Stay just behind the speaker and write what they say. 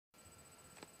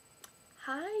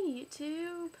Hi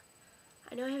YouTube!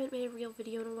 I know I haven't made a real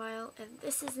video in a while, and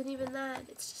this isn't even that,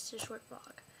 it's just a short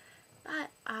vlog.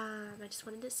 But, I just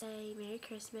wanted to say Merry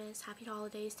Christmas, Happy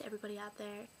Holidays to everybody out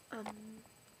there.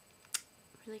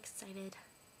 Really excited.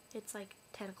 It's like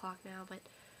 10 o'clock now, but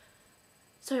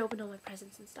so I opened all my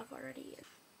presents and stuff already.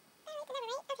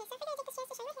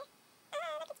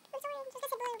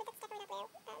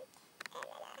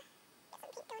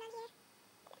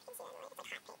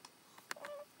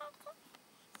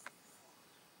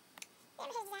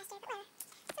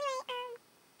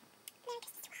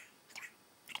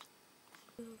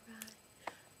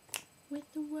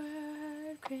 With the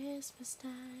word Christmas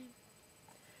time,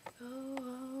 oh,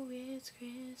 oh, it's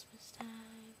Christmas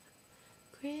time,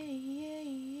 Christmas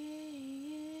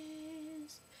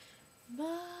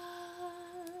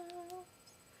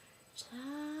time.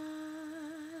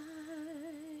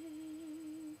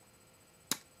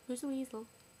 Who's the weasel?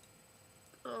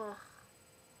 Oh,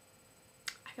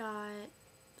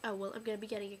 I'm gonna be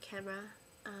getting a camera,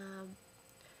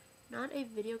 not a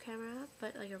video camera,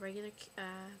 but like a regular,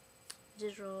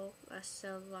 digital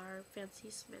cellular fancy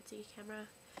schmancy camera.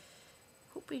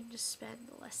 Hoping to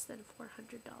spend less than $400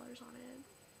 on it.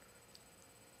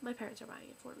 My parents are buying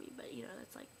it for me, but you know,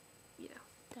 that's like, you know,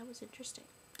 that was interesting.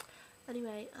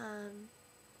 Anyway,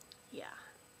 yeah,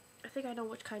 I think I know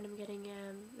which kind I'm getting.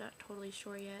 I'm not totally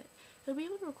sure yet. It'll be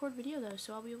able to record video though,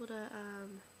 so I'll be able to,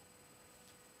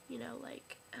 you know,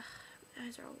 like, my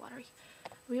eyes are all watery.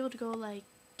 I'll be able to go like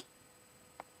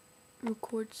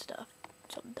record stuff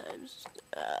sometimes.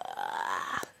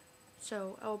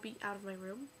 So I'll be out of my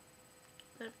room.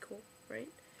 That'd be cool,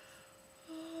 right?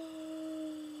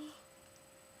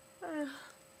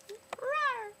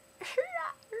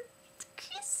 It's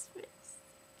Christmas.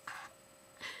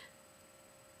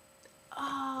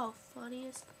 Oh,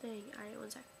 funniest thing. Alright,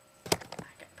 one sec.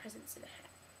 I got presents in a hat.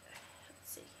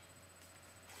 Let's see.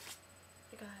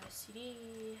 I got a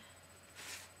CD.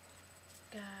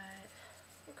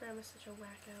 My grandma's such a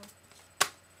wacko.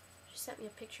 She sent me a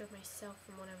picture of myself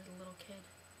from when I was a little kid.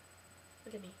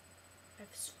 Look at me. I'm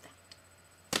so fat.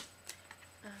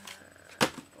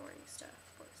 Boring stuff.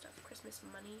 Christmas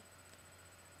money.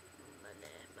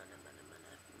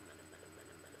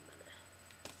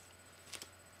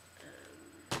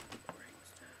 Boring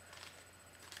stuff.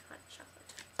 Hot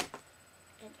chocolate.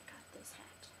 And I got this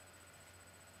hat.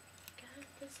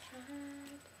 It's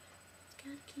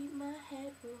gotta keep my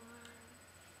head warm.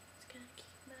 It's gotta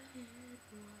keep my head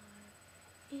warm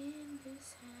in this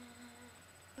hat.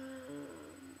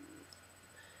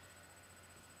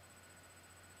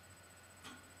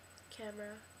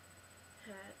 Camera,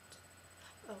 hat.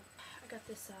 Oh, I got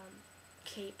this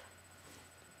cape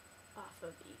off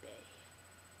of eBay.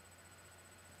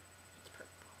 It's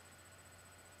purple.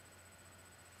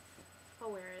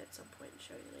 I'll wear it at some point and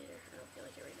show you later. I don't feel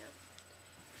like it right now.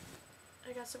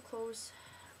 I got some clothes.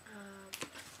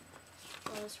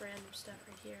 All this random stuff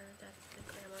right here that the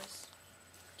grandmas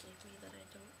gave me that I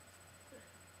don't.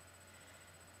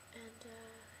 And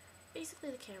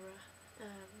basically the camera, a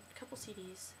couple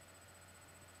CDs,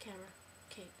 camera,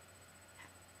 cape, hat.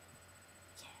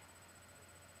 Yeah.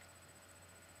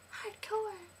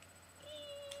 Hardcore.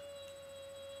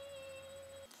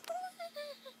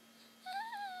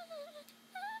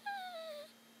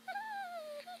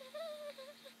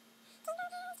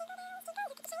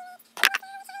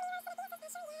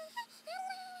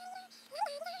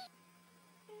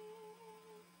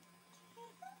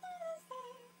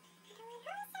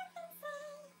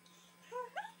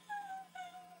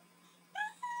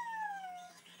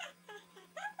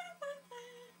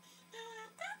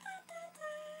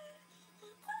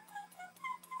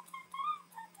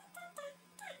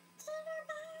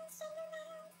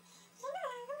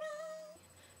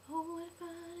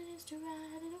 To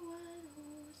ride in a one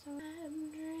horse, I'm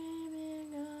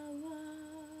dreaming of a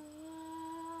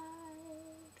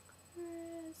white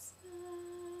Christmas.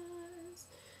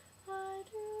 I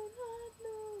do not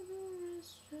know the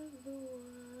rest of the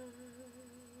words.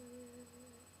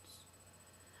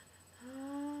 I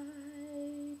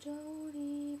don't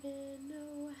even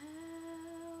know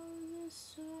how the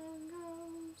song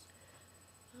goes,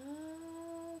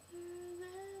 other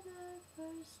than the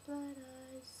first line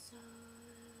I saw.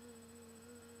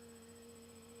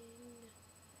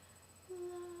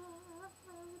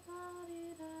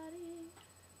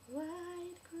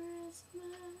 White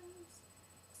Christmas,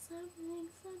 something,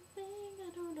 I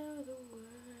don't know the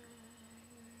words.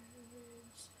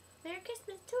 Merry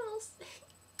Christmas, Toodles!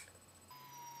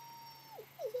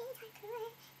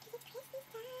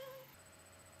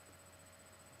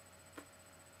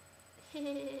 I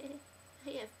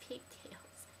have pigtails.